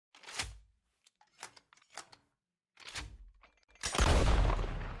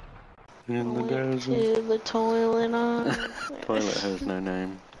In the Went desert. to the toilet on. Toilet has no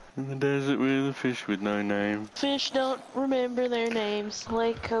name. In the desert with a fish with no name. Fish don't remember their names.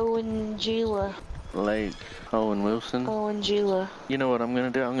 Lake Owen Gila. Lake Owen Wilson. Owen Gila. You know what I'm gonna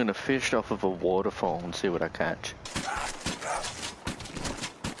do? I'm gonna fish off of a waterfall and see what I catch.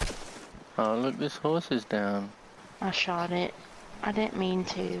 Oh look, this horse is down. I shot it. I didn't mean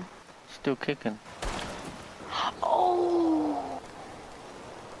to. Still kicking. Oh!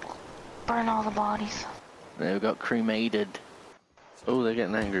 Burn all the bodies. They got cremated. Oh, they're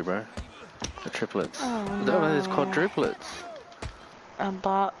getting angry, bro. The triplets. Oh, no. There's quadruplets. I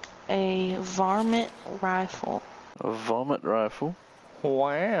bought a varmint rifle. A vomit rifle?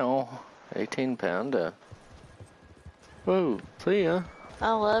 Wow. 18-pounder. Whoa, see ya.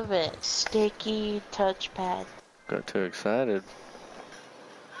 I love it. Sticky touchpad. Got too excited.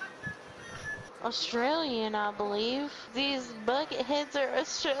 Australian, I believe. These bucket heads are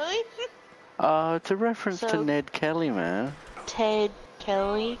Australian. It's a reference to Ned Kelly, man. Ted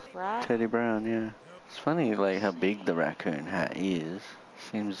Kelly, right? Teddy Brown, yeah. It's funny, like, how big the raccoon hat is.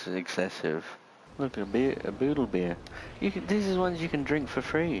 Seems excessive. Look, a boodle beer. These are ones you can drink for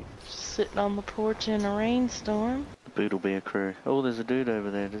free. Sitting on the porch in a rainstorm. The boodle beer crew. Oh, there's a dude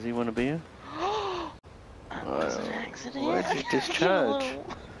over there. Does he want a beer? That was an accident. Why'd you discharge?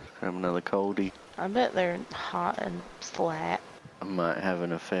 Have another coldie. I bet they're hot and flat. It might have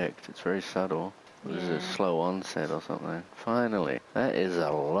an effect. It's very subtle. This is a slow onset or something. Finally. That is a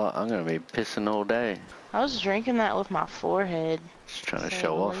lot. I'm going to be pissing all day. I was drinking that with my forehead. Just trying to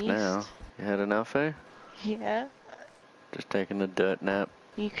show off now. You had enough, eh? Yeah. Just taking a dirt nap.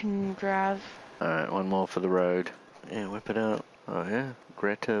 You can drive. Alright, one more for the road. Yeah, whip it out. Oh yeah.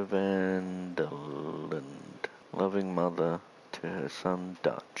 Greta Van der Linde. Loving mother to her son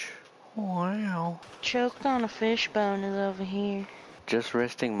Dutch. Wow. Choked on a fishbone is over here. Just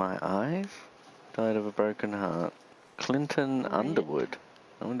resting my eyes? Died of a broken heart. Clinton Underwood.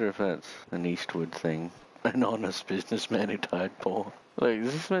 I wonder if that's an Eastwood thing. An honest businessman who died poor. Look,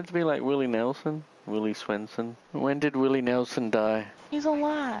 is this meant to be like Willie Nelson? Willie Swenson? When did Willie Nelson die? He's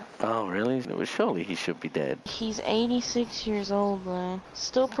alive. Oh, really? Well, surely he should be dead. He's 86 years old, though.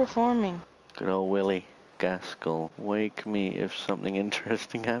 Still performing. Good old Willie Gaskell. Wake me if something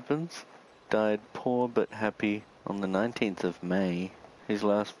interesting happens. Died poor but happy on the 19th of May. His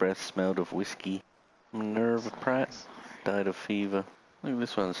last breath smelled of whiskey. Minerva Pratt died of fever. Look at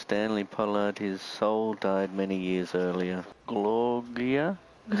this one. Stanley Pollard. His soul died many years earlier. Gloria?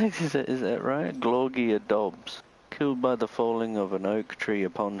 Is that right? Gloria Dobbs. Killed by the falling of an oak tree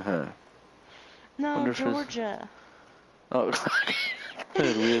upon her. No, Georgia. Oh, they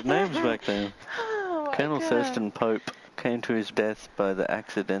had weird names back then. Oh, Colonel Thurston Pope came to his death by the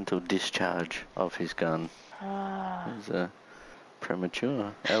accidental discharge of his gun. He was a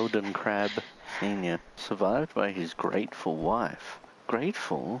premature. Eldon Crabbe Sr. survived by his grateful wife.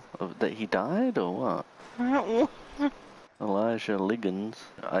 Grateful that he died or what? Elijah Liggins.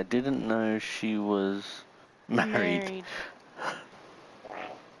 I didn't know she was married.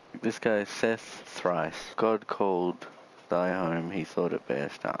 This guy, Seth Thrice. God called thy home, he thought it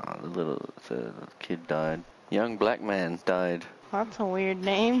best. The kid died. Young black man died. That's a weird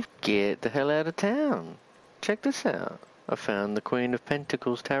name. Get the hell out of town. Check this out. I found the Queen of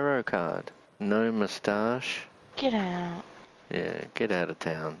Pentacles tarot card. No moustache. Get out. Yeah, get out of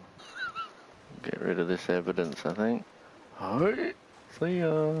town. Get rid of this evidence, I think. Hi. See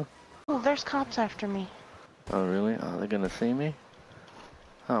ya. Oh, there's cops after me. Oh, really? Oh, they're gonna see me?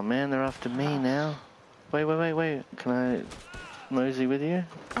 Oh, man, they're after me now. Wait. Can I mosey with you?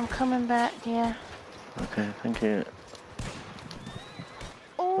 I'm coming back, yeah. Okay, thank you.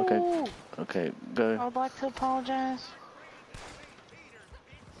 Oh! Okay, go. I would like to apologize.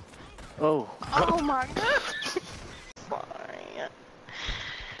 Oh! Oh my god! Sorry.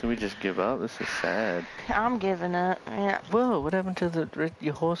 Did we just give up? This is sad. I'm giving up, yeah. Whoa, what happened to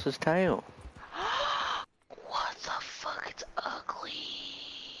your horse's tail? What the fuck? It's ugly.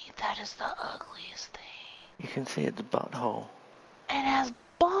 That is the ugliest thing. You can see its butthole. It has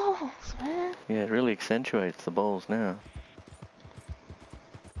balls, man. Yeah, it really accentuates the balls now.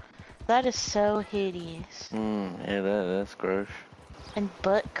 That is so hideous. Yeah, that's gross. And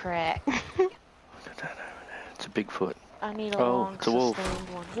butt crack. Look at that over there. It's a Bigfoot. I need a long, it's a wolf. sustained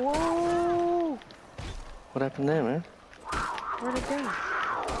one. Whoa! What happened there, man? Where'd it go?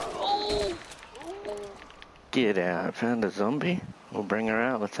 Oh! Get out. Found a zombie. We'll bring her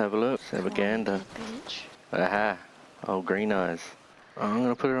out. Let's have a look. Let's have a gander. Aha. Oh, green eyes. Oh, I'm going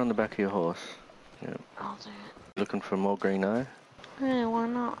to put her on the back of your horse. Yep. I'll do it. Looking for more green eye? Yeah, why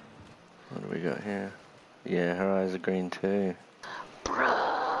not? What do we got here? Yeah, her eyes are green too.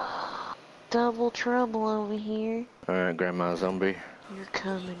 Bruh. double trouble over here. Alright, Grandma Zombie. You're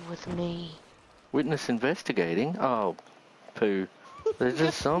coming with me. Witness investigating? Oh, poo. They're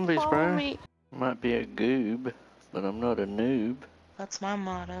just zombies, Follow bro. me. Might be a goob, but I'm not a noob. That's my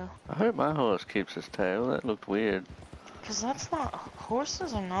motto. I hope my horse keeps his tail. That looked weird. Because that's not...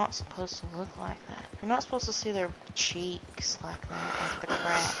 Horses are not supposed to look like that. You're not supposed to see their cheeks like that, like the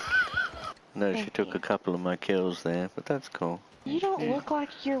crack. No, she Thank took you. a couple of my kills there, but that's cool. You don't look like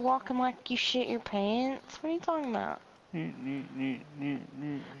you're walking like you shit your pants. What are you talking about? It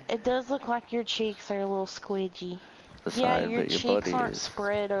does look like your cheeks are a little squidgy. The Yeah, side, your but your cheeks body aren't is.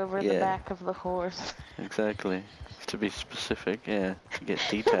 spread over the Yeah. back of the horse. Exactly. To be specific, yeah. To get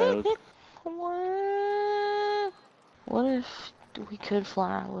detailed. What if we could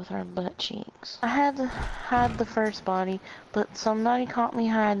fly with our butt cheeks? I had to hide the first body, but somebody caught me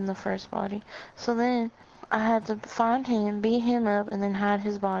hiding the first body. So then I had to find him, beat him up, and then hide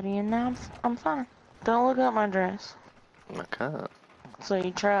his body, and now I'm fine. Don't look up my dress. I can't. So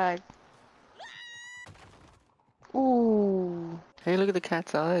you tried. Ooh. Hey, look at the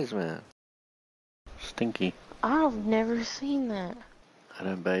cat's eyes, man. Stinky. I've never seen that. I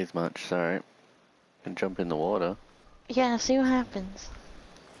don't bathe much, sorry. Can jump in the water. Yeah, see what happens.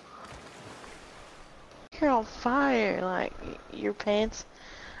 You're on fire, like your pants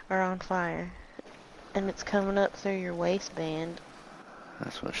are on fire. And it's coming up through your waistband.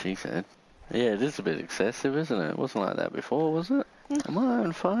 That's what she said. Yeah, it is a bit excessive, isn't it? It wasn't like that before, was it? Am I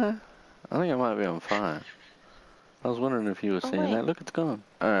on fire? I think I might be on fire. I was wondering if you were seeing wait. that. Look, it's gone.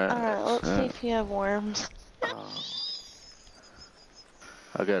 Alright, Let's see if you have worms.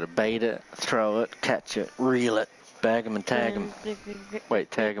 I gotta bait it, throw it, catch it, reel it, bag 'em and tag 'em.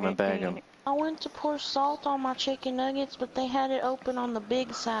 Wait, tag 'em and bag 'em. I went to pour salt on my chicken nuggets, but they had it open on the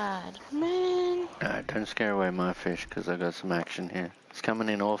big side. Man. Alright, don't scare away my fish, because I got some action here. It's coming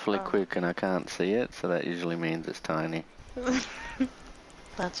in awfully quick and I can't see it, so that usually means it's tiny.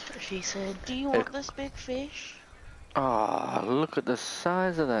 That's what she said. Do you want this big fish? Oh, look at the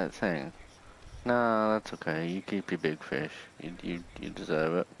size of that thing. No, that's okay. You keep your big fish. You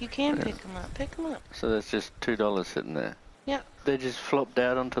deserve it. You can pick them up. Pick them up. So that's just $2 sitting there. Yep. They just flopped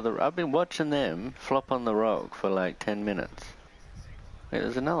out onto the... I've been watching them flop on the rock for like 10 minutes. Wait,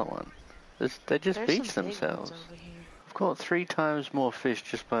 there's another one. They just There's beach some big themselves. ones over here. I've caught 3 times more fish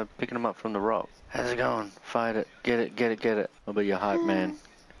just by picking them up from the rock. How's it going? Fight it. Get it, get it, get it. I'll be your hype man.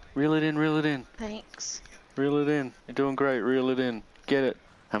 Reel it in, reel it in. Thanks. Reel it in. You're doing great. Reel it in. Get it.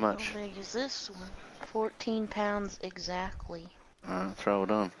 How much? How big is this one? 14 pounds exactly. Throw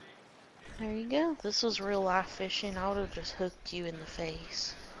it on. There you go. This was real life fishing. I would have just hooked you in the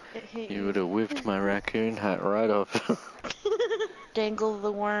face. You would have whipped my raccoon hat right off. Dangle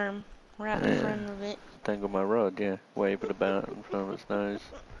the worm right in front of it. Dangle my rod, yeah. Wave it about in front of its nose.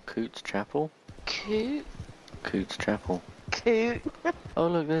 Coots Chapel? Coot. Coots Chapel. Coot. Oh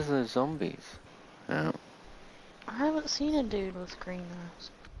look, there's those zombies. Yeah. I haven't seen a dude with green eyes.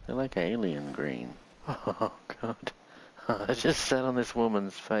 They're like alien green. Oh god. I just sat on this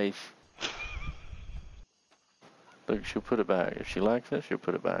woman's face. Look, she'll put it back. If she likes it, she'll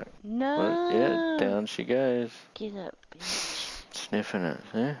put it back. No. Look, yeah, down she goes. Get up, bitch. Sniffing it,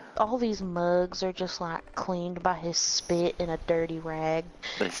 yeah? All these mugs are just like cleaned by his spit in a dirty rag.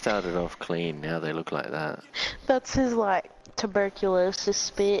 They started off clean, now they look like that. That's his like tuberculosis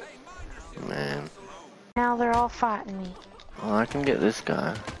spit. Man. Now they're all fighting me. Well, I can get this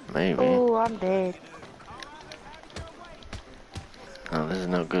guy. Maybe. Oh, I'm dead. Oh, this is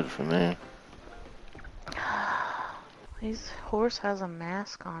no good for me. His horse has a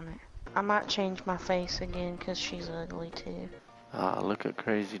mask on it. I might change my face again because she's ugly too. Ah, look at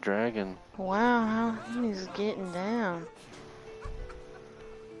Crazy Dragon. Wow, how he's getting down.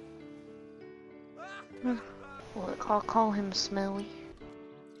 Well, I'll call him Smelly.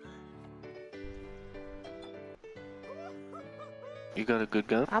 You got a good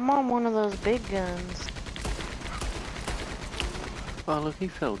gun? I'm on one of those big guns. Oh, look, he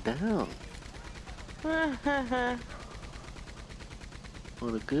fell down.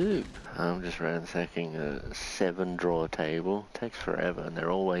 What a goob. I'm just ransacking a 7-drawer table. Takes forever and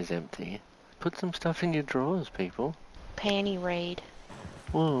they're always empty. Put some stuff in your drawers, people. Panty raid.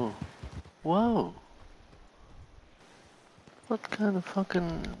 Whoa. Whoa. What kind of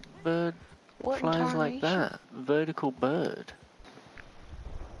fucking bird What flies like incarnation? that? Vertical bird.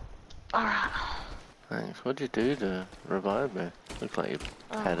 Alright. Thanks. What'd you do to revive me? Looks like you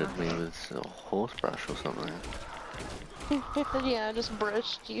patted me with a horse brush or something. Yeah, I just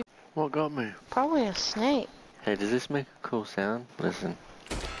brushed you. What got me? Probably a snake. Hey, does this make a cool sound? Listen.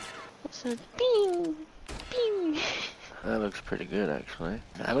 It said, bing, bing. That looks pretty good, actually.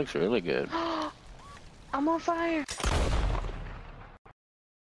 That looks really good. I'm on fire.